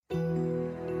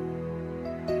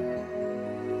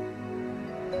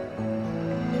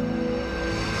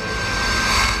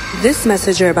This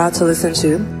message you're about to listen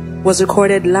to was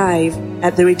recorded live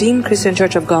at the Redeemed Christian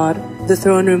Church of God, the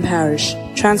Throne Room Parish,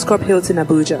 Transcorp Hilton,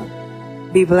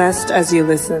 Abuja. Be blessed as you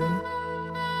listen.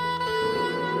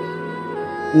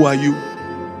 Who are you?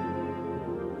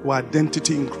 Your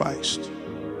identity in Christ.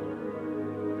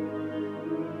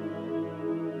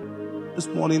 This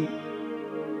morning,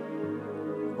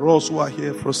 for us who are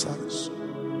here for service,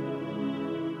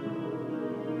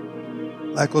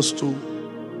 I'd like us to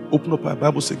open up our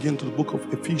Bibles again to the book of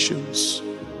Ephesians,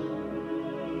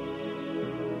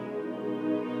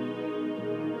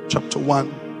 chapter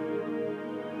 1.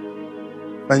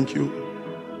 Thank you.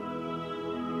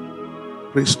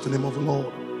 Praise the name of the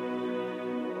Lord.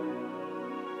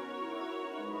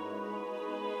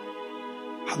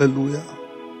 Hallelujah.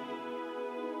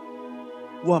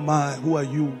 Who am I? Who are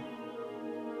you?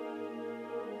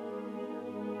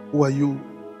 Who are you?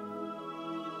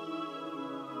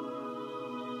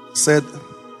 Said,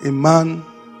 a man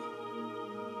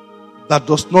that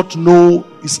does not know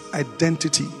his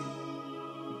identity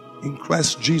in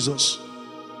Christ Jesus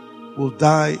will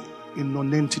die in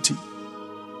nonentity.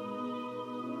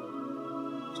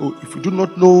 So if you do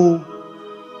not know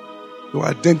your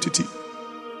identity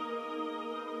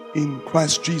in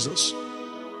Christ Jesus,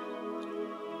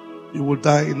 you will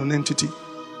die in nonentity.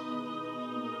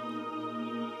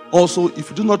 Also, if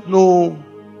you do not know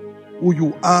who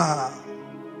you are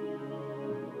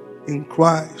in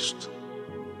Christ,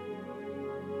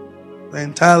 the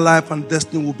entire life and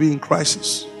destiny will be in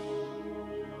crisis.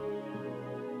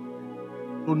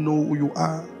 Don't know who you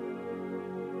are.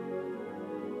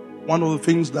 One of the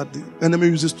things that the enemy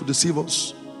uses to deceive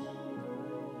us,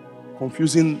 it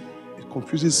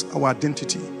confuses our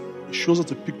identity. It shows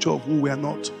us a picture of who we are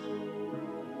not,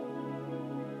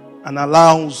 and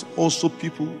allows also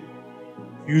people,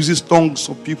 uses tongues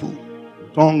of people,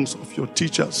 tongues of your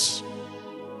teachers,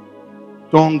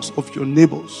 tongues of your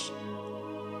neighbors,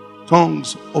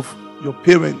 tongues of your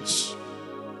parents,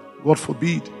 God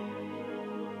forbid,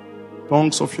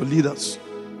 tongues of your leaders,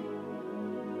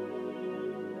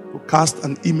 to cast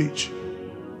an image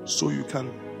so you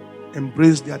can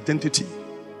embrace the identity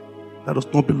that does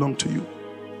not belong to you.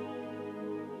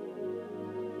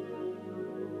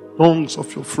 Tongues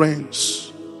of your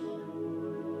friends,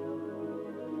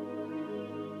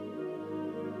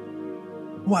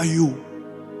 who are you?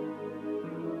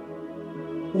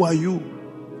 Who are you?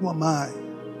 Who am I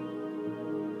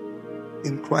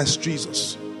in Christ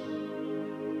Jesus?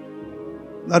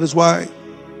 That is why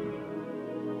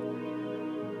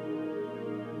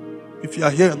if you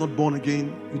are here and not born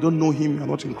again, you don't know Him, you are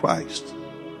not in Christ.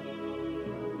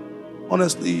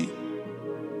 Honestly,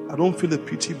 I don't feel a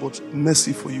pity but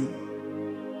mercy for you.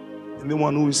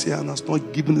 Anyone who is here and has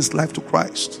not given his life to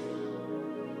Christ,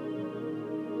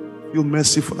 feel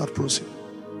mercy for that person.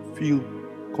 Feel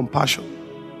compassion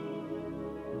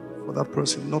for that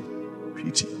person. Not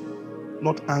pity,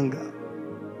 not anger,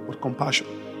 but compassion.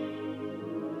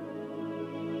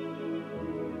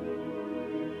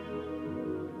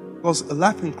 Because a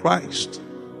life in Christ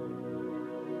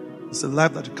is a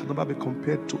life that can never be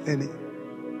compared to any.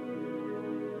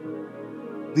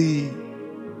 The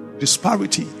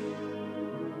disparity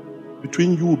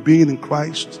between you being in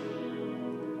Christ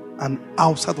and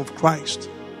outside of Christ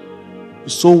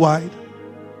is so wide,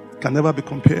 it can never be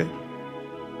compared.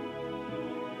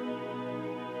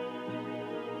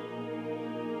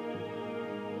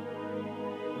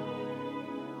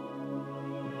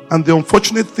 And the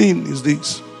unfortunate thing is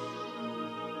this: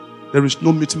 there is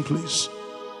no meeting place.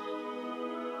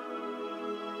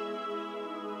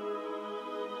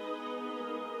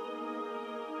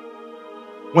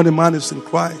 When a man is in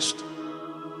Christ,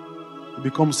 he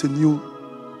becomes a new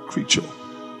creature.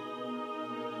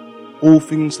 All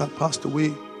things have passed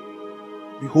away.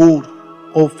 Behold,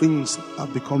 all things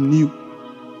have become new.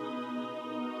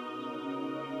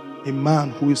 A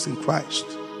man who is in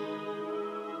Christ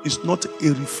is not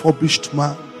a refurbished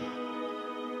man.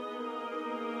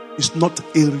 Is not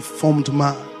a reformed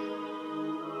man.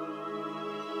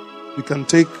 You can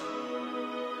take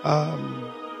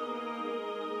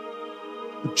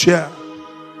the chair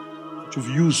that you've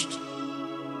used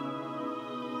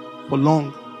for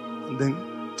long and then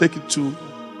take it to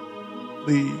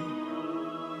the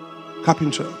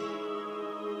carpenter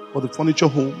or the furniture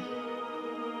home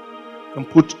and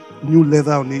put new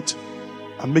leather on it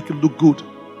and make it look good.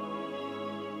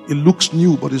 It looks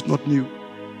new, but it's not new.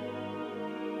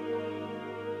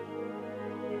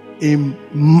 A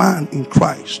man in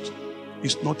Christ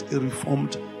is not a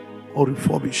reformed or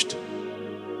refurbished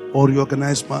or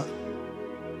reorganized man.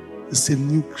 It's a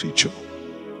new creature.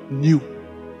 New.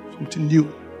 Something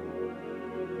new.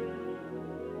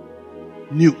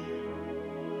 New.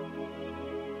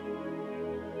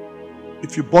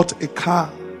 If you bought a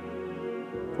car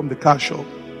from the car shop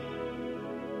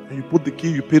and you put the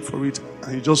key, you paid for it,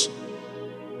 and you just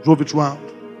drove it round,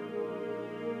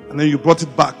 and then you brought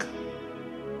it back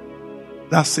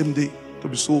that same day to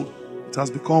be sold, it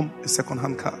has become a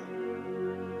second-hand car.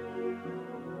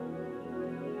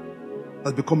 It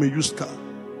has become a used car,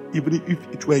 even if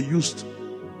it were used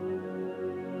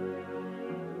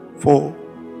for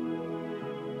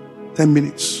 10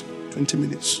 minutes, 20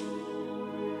 minutes.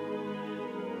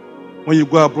 When you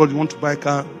go abroad, you want to buy a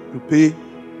car, you pay,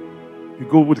 you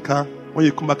go with the car. When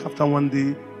you come back after one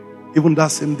day, even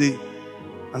that same day,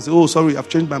 and say, oh, sorry, I've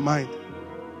changed my mind.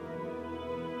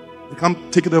 They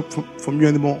can't take it up from you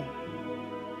anymore.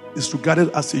 It's regarded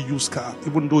as a used car,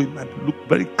 even though it might look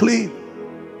very clean.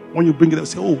 When you bring it up,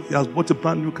 say, oh, he has bought a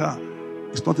brand new car.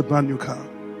 It's not a brand new car.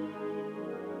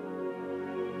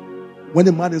 When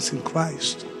a man is in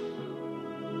Christ,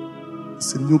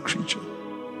 it's a new creature.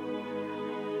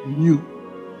 New.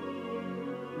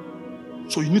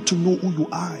 So you need to know who you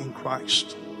are in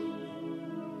Christ.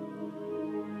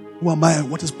 Who am I?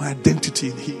 What is my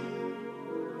identity in Him?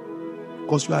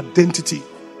 Because your identity,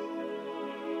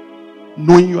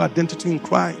 knowing your identity in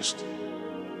Christ,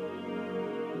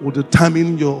 will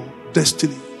determine your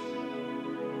destiny.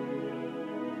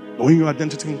 Knowing your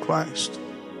identity in Christ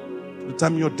will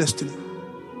determine your destiny.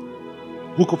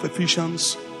 Book of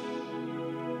Ephesians,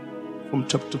 from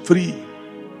chapter 3,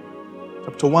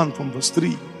 chapter 1, from verse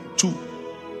 3, 2.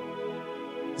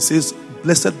 It says,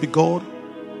 blessed be God,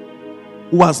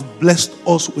 who has blessed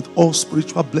us with all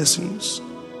spiritual blessings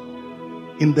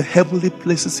in the heavenly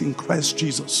places in Christ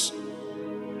Jesus,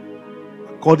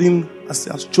 according as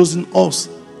He has chosen us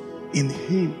in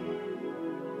Him,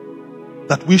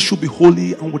 that we should be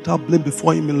holy and without blame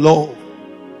before Him in love,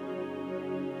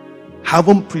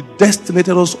 having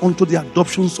predestinated us unto the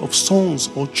adoptions of sons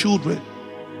or children,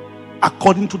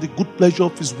 according to the good pleasure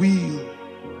of His will,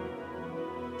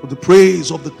 for the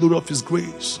praise of the glory of His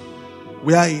grace,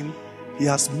 wherein He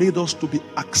has made us to be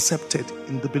accepted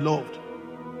in the beloved,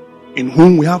 in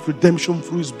whom we have redemption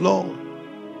through His blood,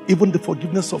 even the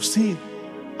forgiveness of sin,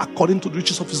 according to the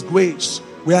riches of His grace,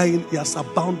 wherein He has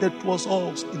abounded towards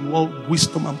us in all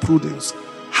wisdom and prudence,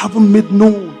 having made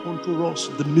known unto us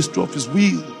the mystery of His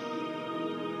will,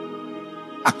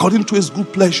 according to His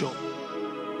good pleasure,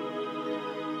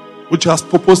 which He has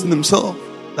purposed in Himself,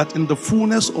 that in the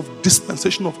fullness of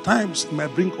dispensation of times He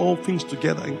might bring all things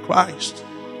together in Christ,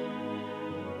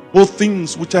 both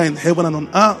things which are in heaven and on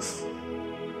earth,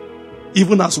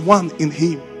 even as one in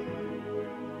Him,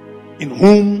 in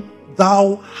whom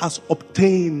thou hast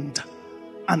obtained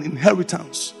an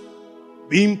inheritance,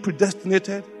 being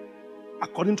predestinated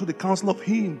according to the counsel of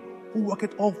Him who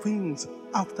worketh all things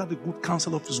after the good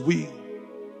counsel of His will,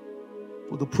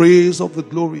 for the praise of the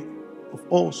glory of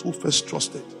us who first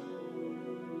trusted,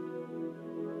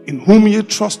 in whom ye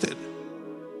trusted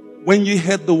when ye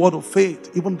heard the word of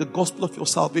faith, even the gospel of your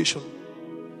salvation,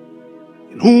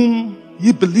 in whom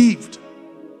ye believed.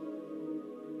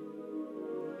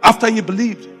 After ye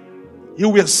believed, ye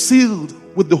were sealed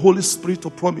with the Holy Spirit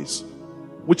of promise,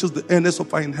 which is the earnest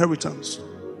of our inheritance,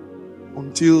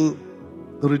 until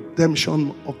the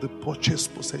redemption of the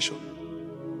purchased possession.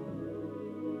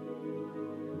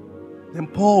 Then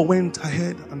Paul went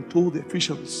ahead and told the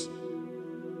Ephesians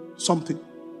something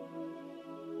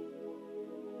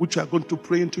which you are going to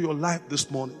pray into your life this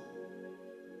morning.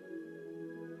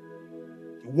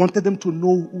 He wanted them to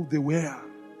know who they were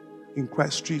in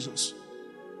Christ Jesus,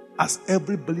 as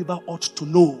every believer ought to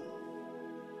know.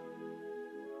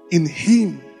 In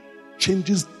Him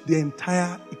changes the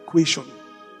entire equation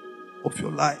of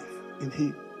your life. In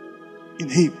Him. In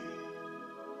Him.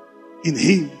 In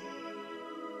Him.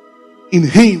 In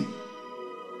Him.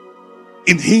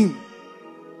 In Him.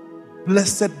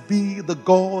 Blessed be the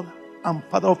God and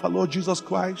Father of our Lord Jesus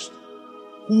Christ,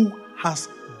 who has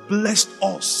blessed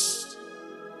us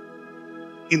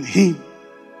in Him.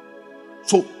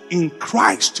 So in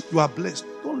Christ you are blessed.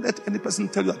 Don't let any person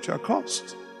tell you that you are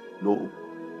cursed. No.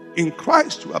 In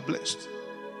Christ you are blessed.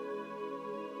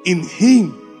 In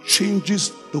Him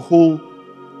changes the whole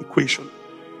equation.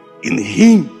 In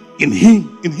Him, in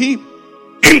Him, in Him.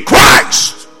 In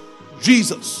Christ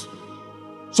Jesus.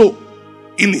 So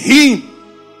in Him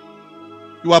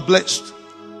you are blessed.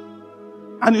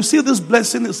 And you see, this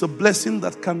blessing is a blessing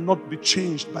that cannot be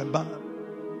changed by man.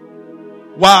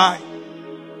 Why?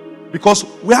 Because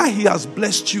where He has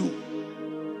blessed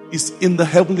you is in the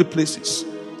heavenly places.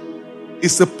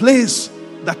 It's a place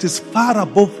that is far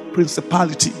above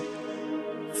principality,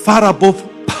 far above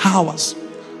powers,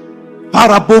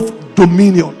 far above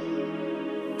dominion,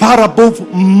 far above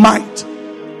might,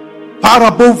 far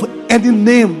above any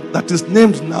name that is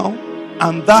named now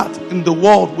and that in the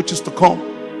world which is to come.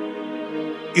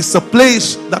 It's a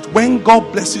place that when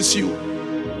God blesses you,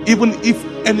 even if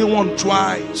anyone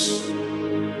tries,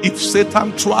 if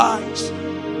Satan tries,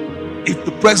 if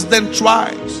the president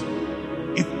tries,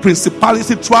 if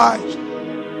principality tries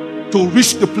to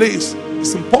reach the place,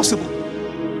 it's impossible.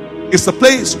 It's a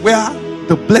place where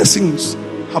the blessings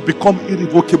have become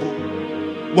irrevocable.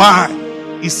 Why?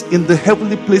 It's in the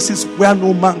heavenly places where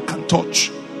no man can touch.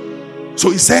 So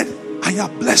he said, I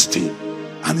have blessed him,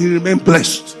 and he remained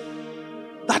blessed.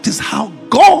 That is how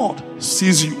God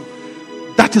sees you.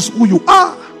 That is who you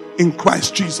are in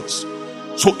Christ Jesus.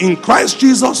 So in Christ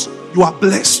Jesus, you are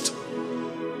blessed.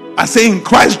 I say in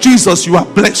Christ Jesus, you are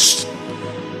blessed.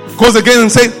 Goes again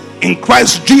and say, in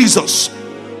Christ Jesus,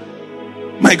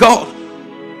 my God,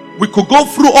 we could go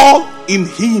through all in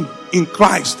him, in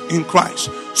Christ, in Christ.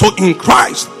 So in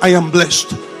Christ, I am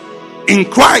blessed. In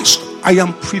Christ, I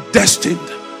am predestined.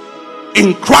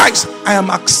 In Christ, I am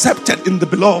accepted in the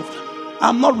beloved. I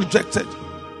am not rejected.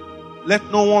 Let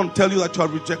no one tell you that you are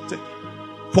rejected.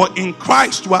 For in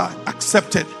Christ, you are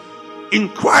accepted. In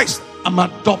Christ, I'm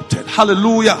adopted.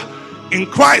 Hallelujah. In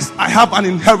Christ, I have an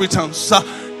inheritance.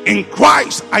 In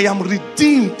Christ, I am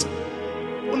redeemed.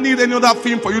 You don't need any other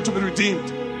thing for you to be redeemed.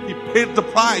 He paid the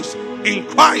price. In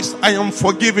Christ, I am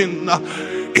forgiven.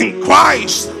 In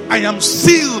Christ, I am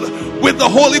sealed with the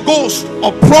Holy Ghost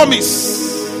of promise,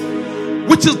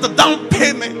 which is the down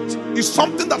payment. It's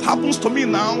something that happens to me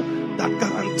now that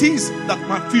guarantees that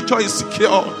my future is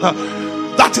secure.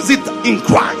 That is it. In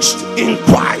Christ, in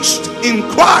Christ, in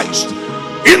Christ,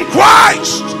 in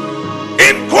Christ,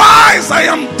 in Christ, I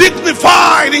am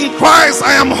dignified. In Christ,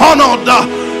 I am honored.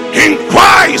 In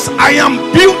Christ, I am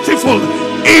beautiful.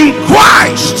 In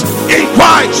Christ, in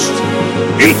Christ,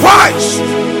 in Christ,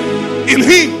 in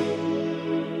him,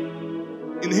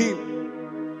 in him.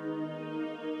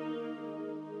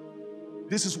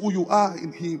 This is who you are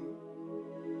in him.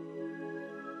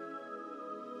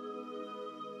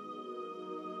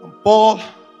 And Paul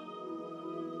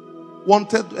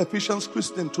wanted the Ephesians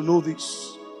Christian to know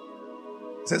this.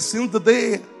 He says, since the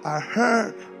day I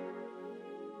heard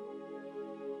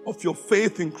of your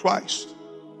faith in Christ,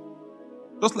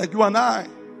 just like you and I,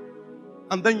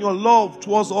 and then your love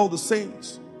towards all the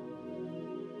saints,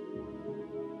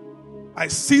 I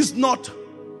cease not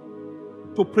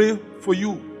to pray for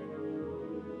you,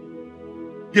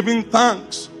 giving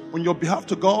thanks on your behalf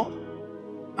to God,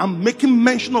 and making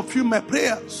mention of you in my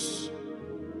prayers,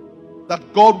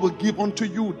 that God will give unto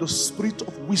you the spirit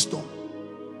of wisdom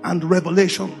and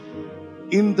revelation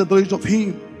in the knowledge of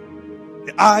him,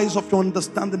 the eyes of your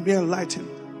understanding be enlightened,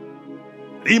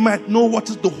 that he might know what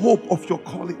is the hope of your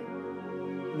calling,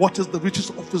 what is the riches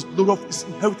of his glory, of his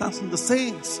inheritance in the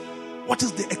saints, what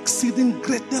is the exceeding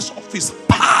greatness of his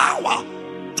power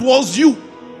towards you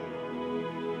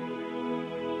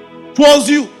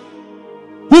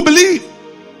who believe,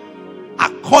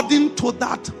 according to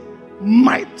that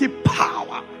mighty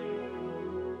power,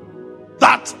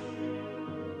 that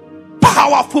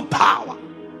powerful power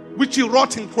which he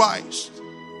wrought in Christ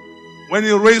when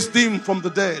he raised him from the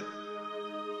dead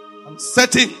and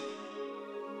set him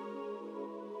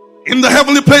in the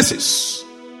heavenly places,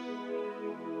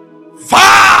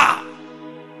 far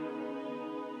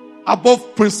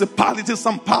above principalities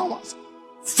and powers,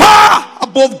 far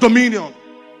above dominion,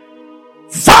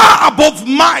 far above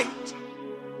might,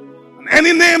 and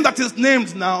any name that is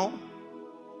named now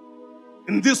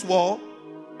in this world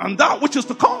and that which is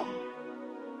to come.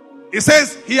 He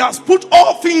says he has put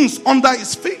all things under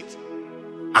his feet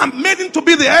and made him to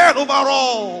be the head over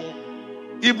all,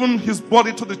 even his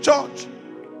body to the church.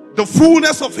 The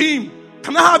fullness of him.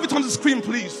 Can I have it on the screen,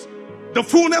 please? The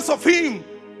fullness of him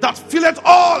that filleth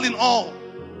all in all.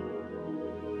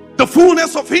 The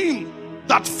fullness of him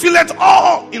that filleth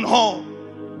all in all.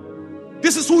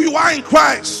 This is who you are in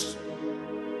Christ.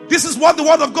 This is what the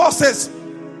word of God says.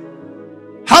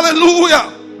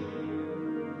 Hallelujah.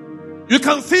 You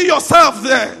can see yourself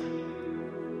there.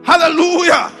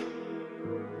 Hallelujah.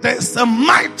 There's a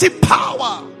mighty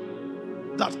power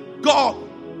that God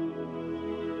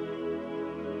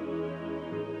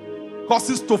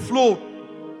causes to flow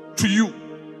to you.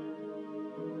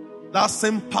 That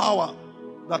same power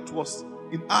that was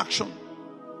in action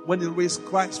when he raised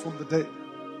Christ from the dead.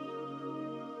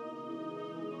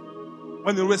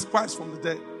 When he raised Christ from the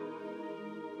dead.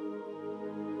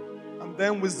 And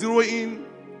then we zero in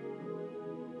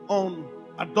on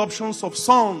adoptions of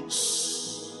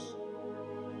sons,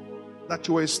 that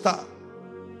you are a star.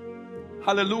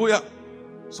 Hallelujah.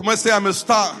 Somebody say, I'm a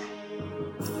star.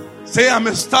 Say, I'm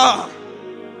a star.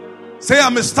 Say,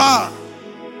 I'm a star.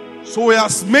 So he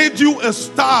has made you a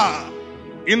star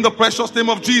in the precious name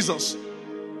of Jesus.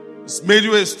 He's made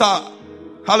you a star.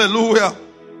 Hallelujah.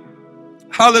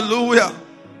 Hallelujah.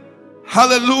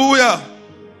 Hallelujah.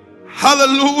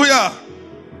 Hallelujah.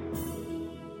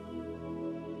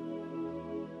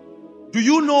 Do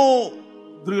you know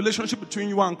the relationship between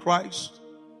you and Christ?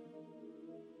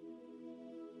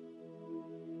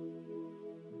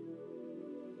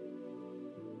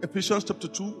 Ephesians chapter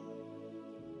 2,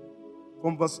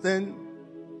 from verse 10,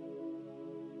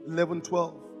 11,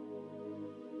 12.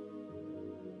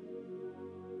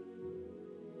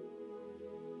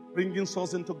 Bringing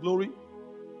souls into glory.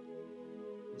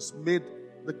 He's made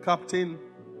the captain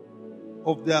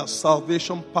of their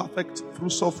salvation perfect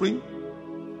through suffering.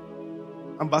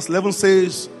 And verse 11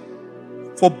 says,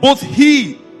 for both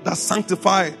he that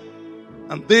sanctified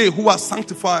and they who are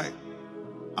sanctified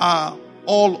are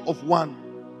all of one.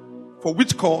 For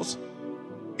which cause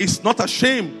is not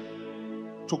ashamed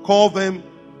to call them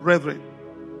brethren,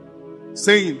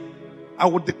 saying, I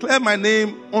will declare my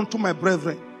name unto my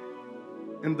brethren.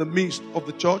 In the midst of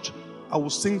the church, I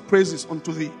will sing praises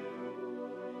unto thee.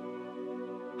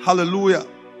 Hallelujah.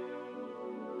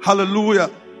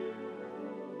 Hallelujah.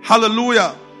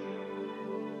 Hallelujah.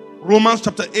 Romans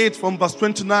chapter 8 from verse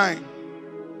 29.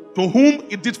 To whom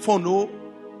he did foreknow,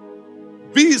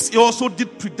 these he also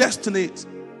did predestinate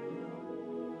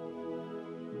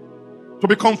to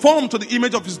be conformed to the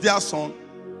image of his dear son,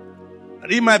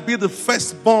 that he might be the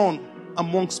firstborn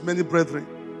amongst many brethren.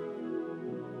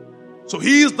 So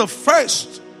he is the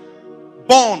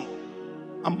firstborn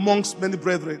amongst many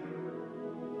brethren.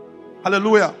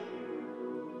 Hallelujah.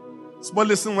 Small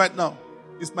listen right now.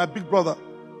 It's my big brother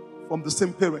from the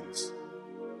same parents.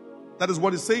 That is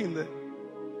what he's saying there.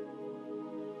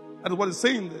 That is what he's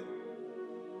saying there.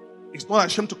 It's not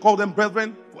ashamed to call them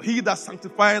brethren, for he that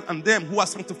sanctified and them who are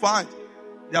sanctified,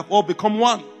 they have all become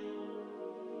one.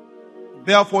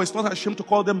 Therefore, it's not ashamed to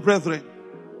call them brethren.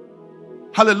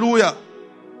 Hallelujah.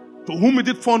 To whom he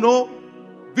did foreknow,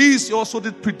 these he also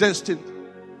did predestine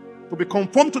to be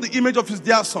conformed to the image of his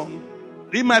dear son,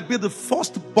 that he might be the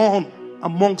firstborn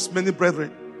amongst many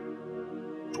brethren.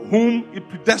 To whom he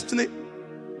predestined,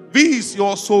 these he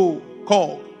also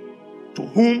called. To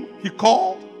whom he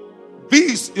called,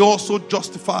 these he also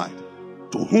justified.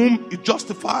 To whom he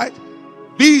justified,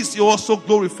 these he also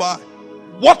glorified.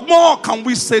 What more can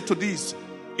we say to this?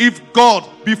 If God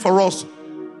be for us,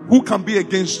 who can be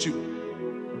against you?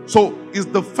 So, is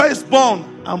the firstborn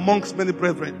amongst many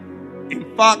brethren. In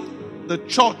fact, the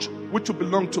church which you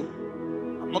belong to,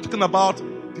 I'm not talking about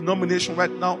denomination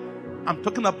right now, I'm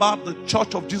talking about the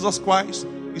church of Jesus Christ,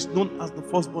 is known as the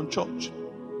firstborn church.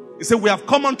 He said, we have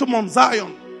come unto Mount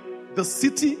Zion, the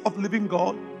city of living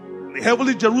God, the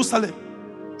heavenly Jerusalem,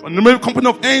 to a numerous company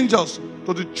of angels,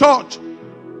 to the church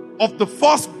of the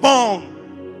firstborn,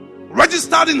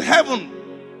 registered in heaven,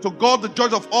 to God the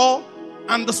judge of all,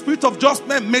 and the spirit of just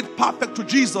men made perfect, to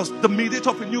Jesus, the mediator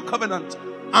of a new covenant,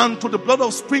 and to the blood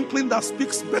of sprinkling that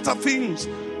speaks better things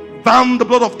than the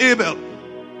blood of Abel.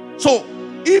 So,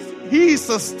 if he is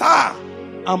a star,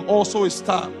 I'm also a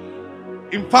star.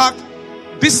 In fact,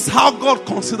 this is how God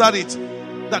considered it,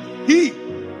 that he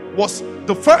was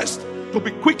the first to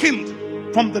be quickened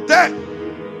from the dead.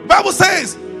 The Bible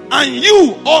says, and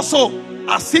you also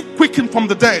are quickened from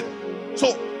the dead.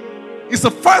 So, it's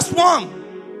the first one,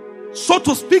 so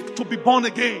to speak, to be born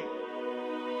again.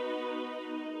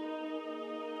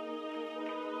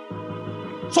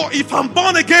 So if I'm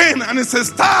born again and it's a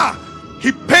star,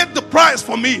 he paid the price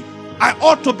for me. I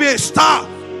ought to be a star.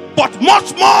 But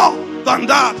much more than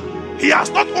that, he has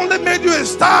not only made you a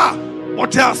star,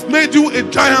 but he has made you a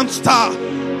giant star.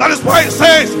 That is why it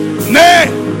says, nay,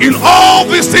 in all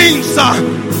these things,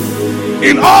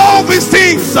 we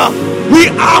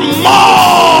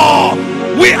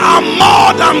are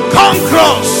more than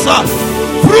conquerors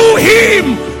through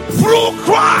him, through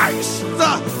Christ.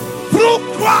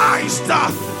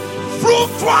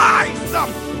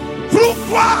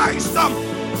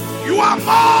 You are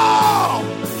more.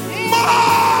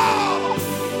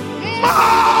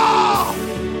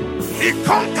 He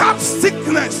conquered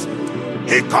sickness.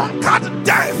 He conquered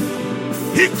death.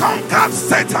 He conquered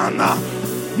Satan.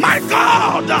 My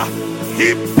God,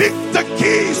 he picked the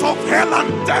keys of hell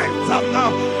and death.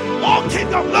 Oh,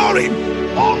 King of glory,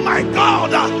 oh my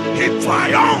God, he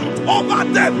triumphed over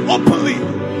them openly.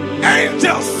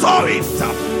 Angels saw it.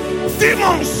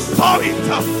 Demons saw it.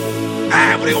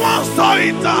 Everyone saw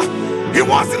it. It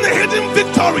wasn't a hidden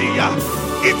victory.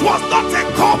 It was not a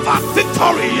covert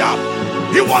victory.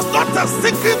 It was not a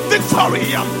secret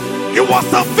victory. It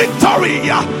was a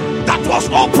victory that was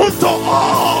open to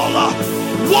all.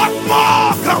 What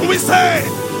more can we say?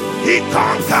 He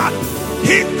conquered.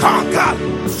 He conquered.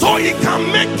 So he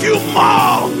can make you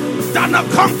more than a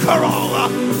conqueror.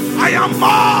 I am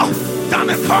more than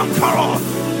a conqueror.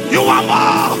 You are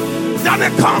more than a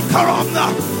conqueror.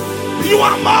 You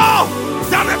are more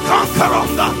than a conqueror.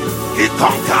 He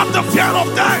conquered the fear of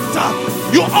death.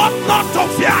 You ought not to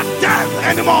fear death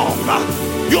anymore.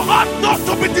 You ought not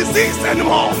to be diseased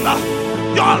anymore.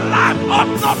 Your life ought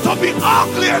not to be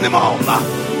ugly anymore.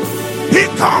 He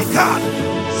conquered,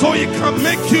 so he can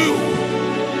make you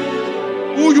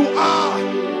who you are.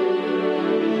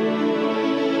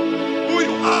 Who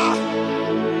you are.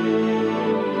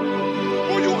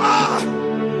 Who you are.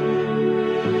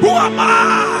 Who am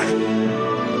I?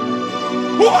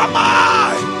 Who am I?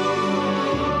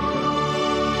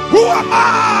 Who am I?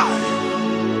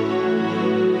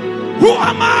 Who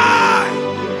am I?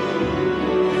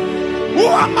 Who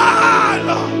am I,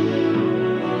 Lord?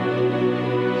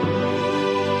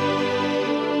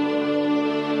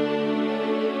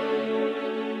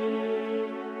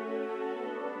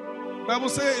 The Bible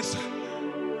says,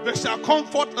 they shall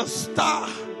comfort a star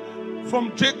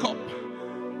from Jacob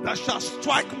that shall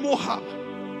strike Moab.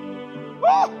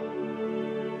 Oh!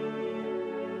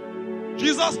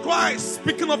 Jesus Christ,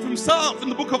 speaking of himself in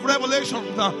the book of Revelation,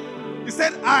 he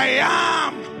said, I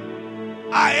am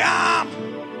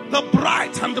the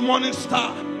bright and the morning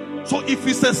star. So if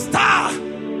he's a star,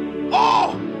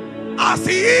 oh, as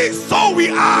he is, so we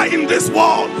are in this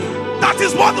world. That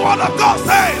is what the word of God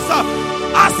says.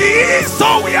 As he is,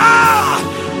 so we are.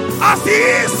 As he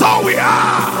is, so we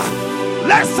are.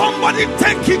 Let somebody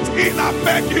take it in, I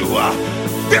beg you.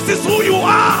 This is who you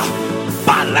are.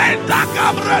 Balenda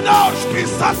Gabradoshki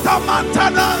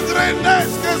Satamantana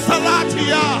Greneske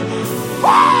Salatia.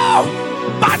 Oh!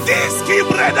 Badiski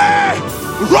Brede.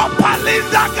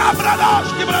 Ropalinda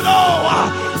Gabradoshki Brado.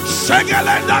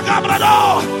 Shegelenda Gabrado.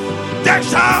 There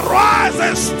shall rise a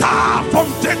star from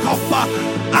Jacob,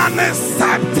 and a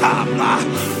scepter.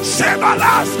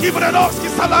 Shebalaski Bradoski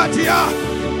Salatia.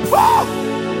 Oh!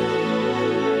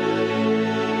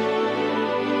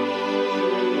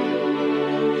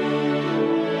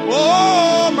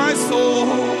 Oh, my soul,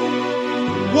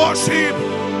 worship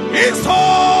his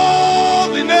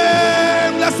holy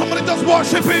name. Let somebody just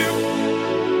worship him.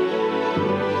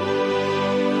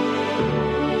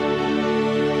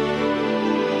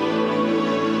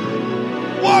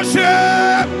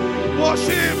 Worship,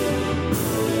 worship.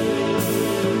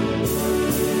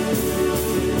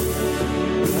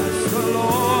 Bless the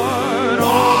Lord,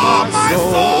 oh my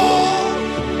soul.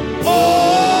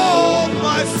 Oh,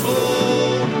 my soul.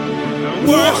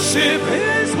 Worship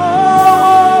his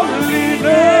holy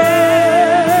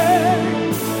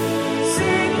name.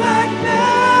 Sing like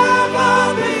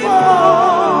never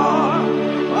before.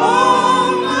 Oh,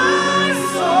 my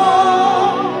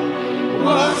soul.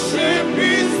 Worship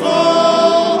his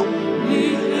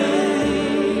holy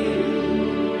name.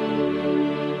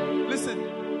 Listen.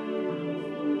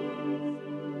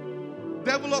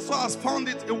 Devil also has found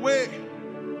it a way,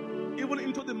 even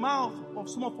into the mouth of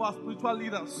some of our spiritual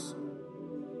leaders,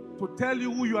 to tell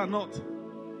you who you are not.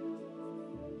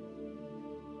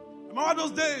 Remember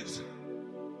those days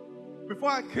before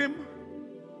I came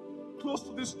close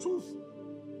to this truth?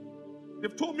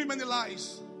 They've told me many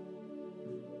lies.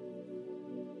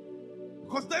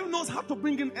 Because the devil knows how to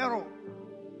bring in error,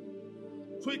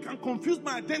 so he can confuse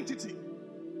my identity.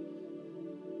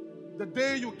 The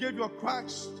day you gave your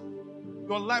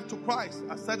life to Christ,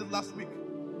 I said it last week,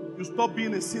 you stop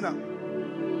being a sinner.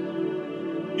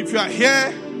 If you are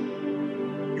here,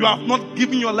 you have not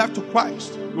given your life to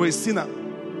Christ, you are a sinner.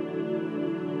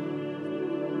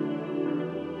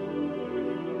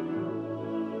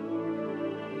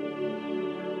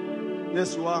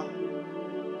 Yes, you are.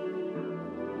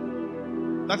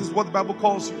 That is what the Bible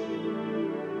calls you.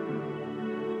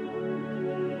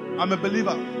 I'm a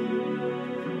believer.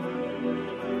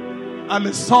 I'm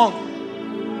a son.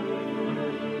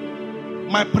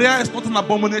 My prayer is not an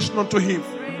abomination unto him.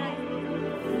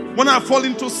 When I fall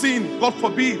into sin, God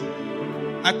forbid,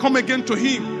 I come again to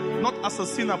him, not as a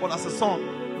sinner, but as a son.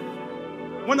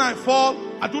 When I fall,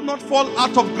 I do not fall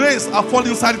out of grace, I fall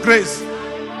inside grace.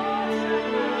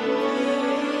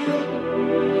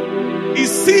 His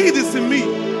seed is in me.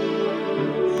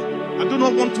 I do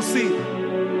not want to sin.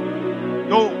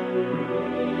 No.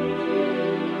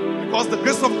 Because the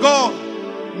grace of God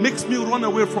makes me run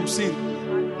away from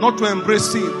sin, not to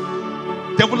embrace sin.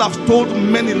 The devil has told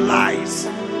many lies.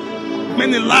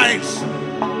 Many lies.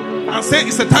 And say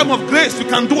it's a time of grace, you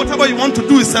can do whatever you want to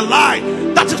do. It's a lie.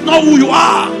 That is not who you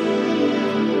are.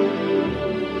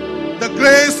 The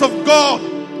grace of God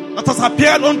that has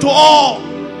appeared unto all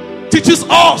teaches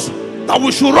us that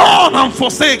we should run and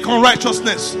forsake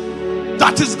unrighteousness.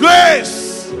 That is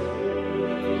grace.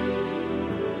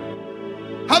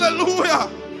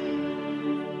 Hallelujah.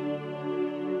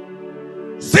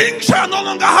 Sin shall no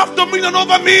longer have dominion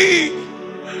over me.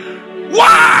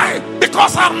 Why?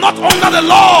 Because I'm not under the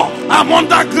law, I'm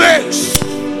under grace.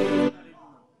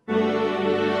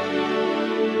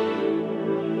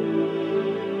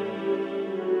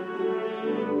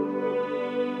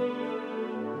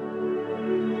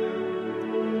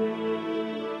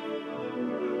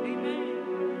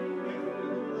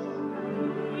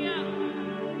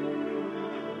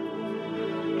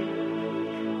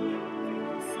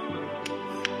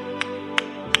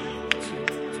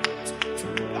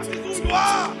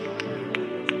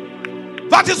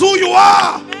 That is who you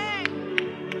are.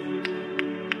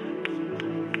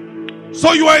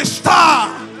 So you are a star.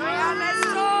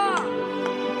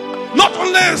 Not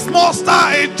only a small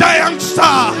star, a giant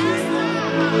star.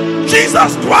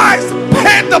 Jesus Christ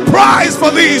paid the price for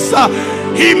this.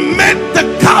 He made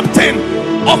the captain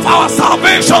of our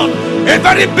salvation a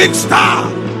very big star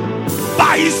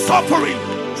by his suffering,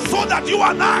 so that you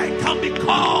and I can be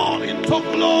called into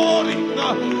glory.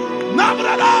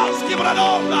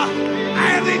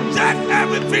 I reject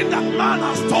everything that man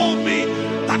has told me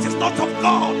that is not of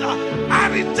God. I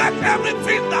reject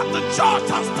everything that the church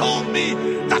has told me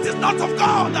that is not of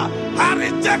God. I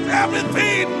reject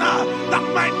everything that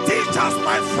my teachers,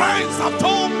 my friends have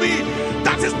told me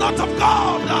that is not of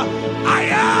God. I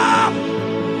am.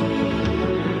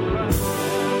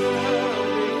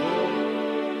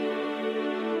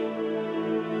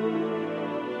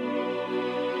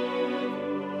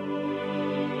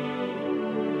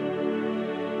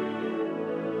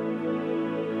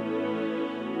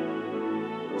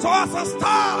 So as a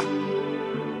star,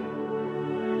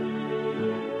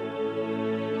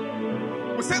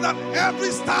 we say that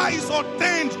every star is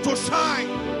ordained to shine.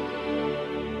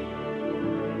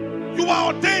 You are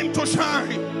ordained to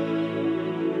shine.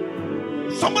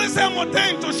 Somebody say, I'm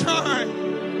ordained to shine.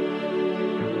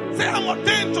 Say, I'm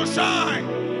ordained to shine.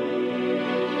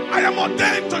 I am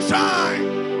ordained to shine.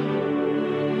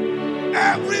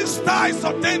 Every star is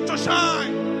ordained to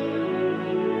shine.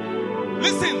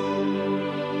 Listen.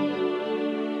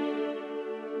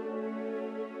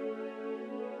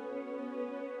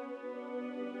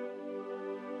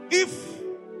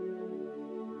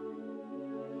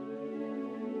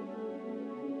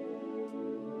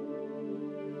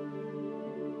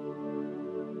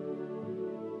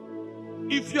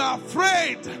 If you are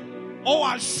afraid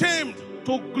or ashamed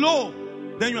to glow,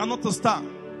 then you are not a star.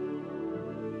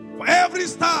 For every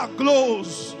star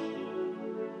glows.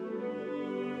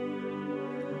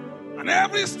 And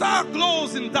every star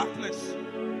glows in darkness.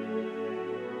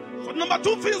 So number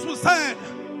two things we said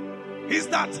is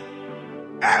that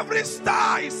every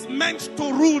star is meant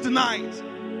to rule the night.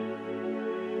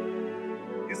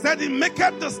 He said he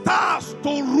maketh the stars to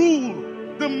rule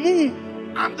the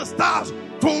moon and the stars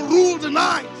to rule the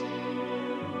night.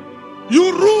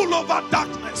 You rule over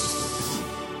darkness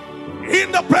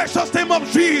in the precious name of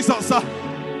Jesus.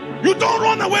 You don't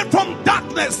run away from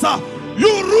darkness.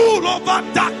 You rule over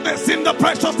darkness in the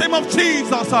precious name of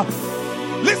Jesus.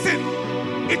 Listen,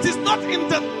 it is not in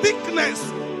the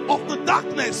thickness of the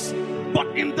darkness, but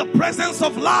in the presence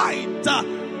of light.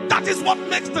 That is what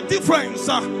makes the difference.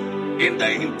 In the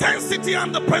intensity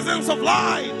and the presence of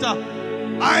light,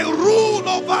 I rule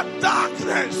over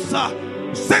darkness.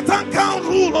 Satan can't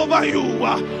rule over you.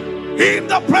 In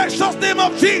the precious name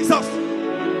of Jesus.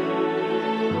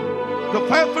 The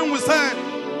first thing we said,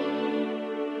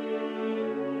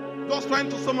 just trying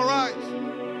to summarize.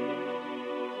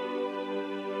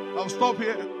 I'll stop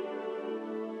here.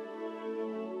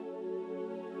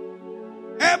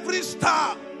 Every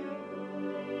star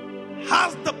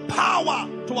has the power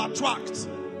to attract.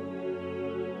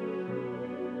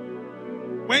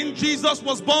 When Jesus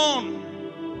was born,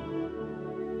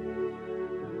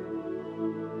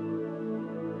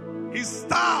 his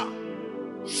star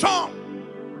shone.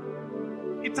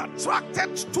 It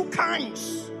attracted two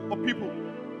kinds of people.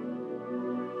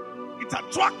 It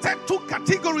attracted two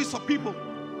categories of people.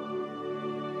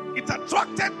 It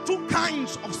attracted two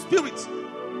kinds of spirits.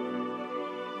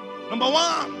 Number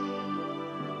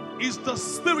one is the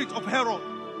spirit of Herod.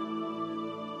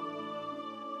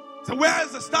 So where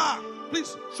is the star?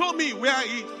 Please show me where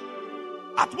he is.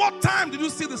 At what time did you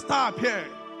see the star appear?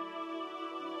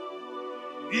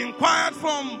 He inquired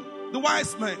from the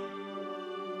wise men,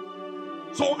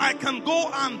 so I can go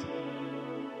and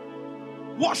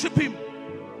worship him.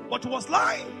 But he was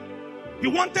lying. He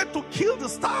wanted to kill the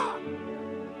star.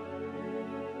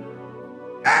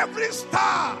 Every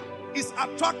star is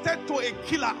attracted to a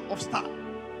killer of star.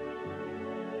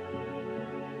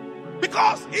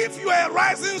 Because if you are a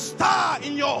rising star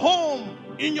in your home,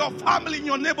 in your family, in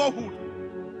your neighborhood,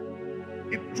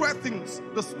 it threatens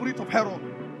the spirit of Herod.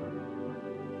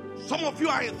 Some of you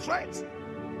are a threat.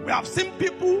 We have seen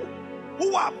people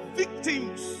who are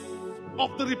victims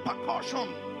of the repercussion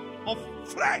of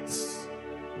threats.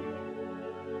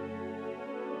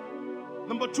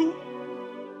 Number 2,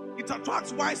 it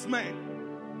attracts wise men.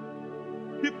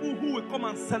 People who will come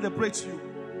and celebrate you.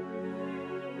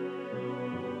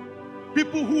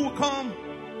 People who will come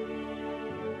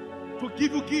to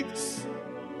give you gifts.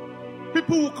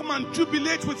 People who will come and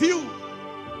jubilate with you.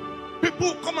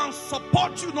 People who come and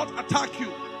support you, not attack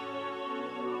you.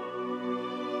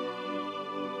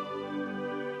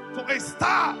 So a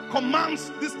star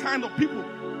commands this kind of people.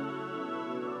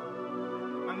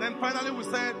 And then finally we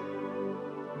said,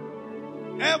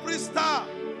 every star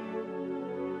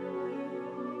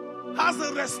has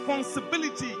a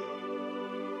responsibility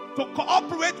to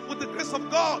cooperate with the grace of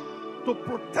God to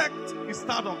protect his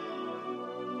stardom.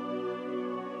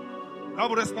 You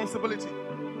have a responsibility.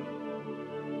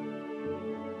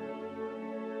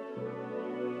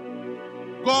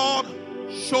 God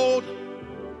showed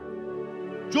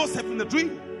Joseph in the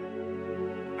dream.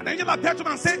 And the angel appeared to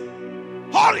him and said,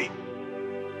 hurry,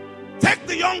 take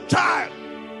the young child,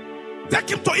 take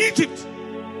him to Egypt,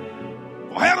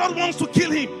 for Herod wants to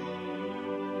kill him.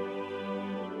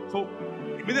 So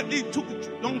immediately he took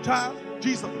the young child,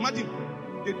 Jesus. Imagine,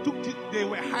 they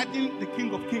were hiding the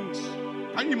King of Kings.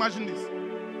 Can you imagine this?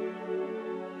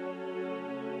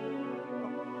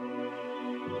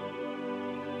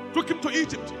 Took him to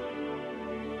Egypt.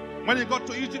 When he got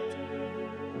to Egypt,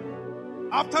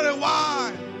 after a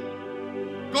while,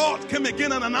 God came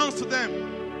again and announced to them,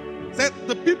 said,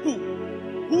 the people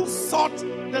who sought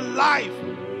the life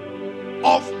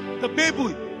of the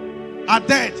baby are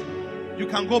dead. You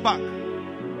can go back.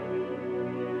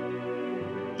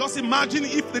 Just imagine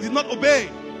if they did not obey,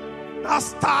 that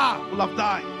star will have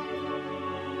died.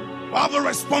 We have a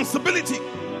responsibility.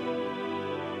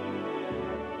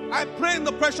 I pray in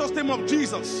the precious name of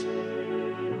Jesus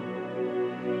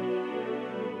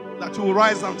that you will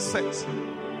rise and set.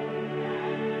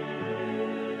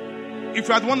 If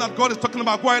you are the one that God is talking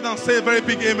about, go ahead and say a very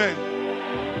big amen.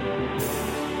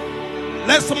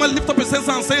 Let someone lift up his hands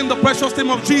and say in the precious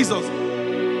name of Jesus,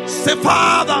 say,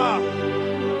 Father,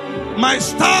 my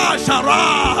star shall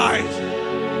rise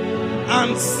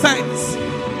and set.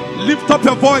 Lift up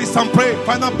your voice and pray.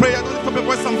 Final prayer. Lift up your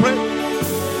voice and pray.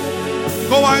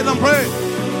 Go ahead and pray.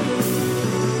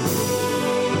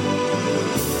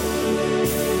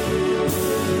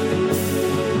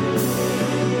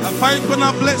 I'm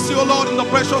gonna bless you, Lord, in the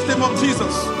precious name of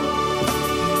Jesus.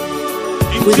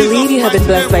 We believe you have been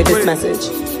blessed by this message.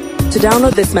 To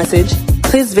download this message,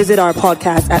 please visit our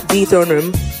podcast at The Throne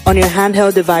Room on your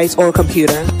handheld device or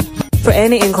computer. For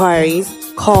any inquiries,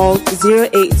 call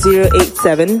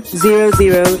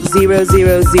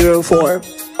 08087000004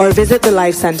 or visit the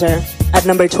Life Center at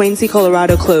number 20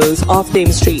 Colorado Close off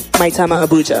Dame Street, Maitama,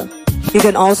 Abuja. You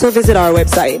can also visit our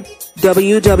website,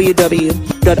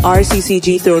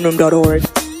 www.rccgthroneroom.org.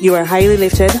 You are highly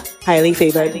lifted, highly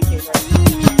favored.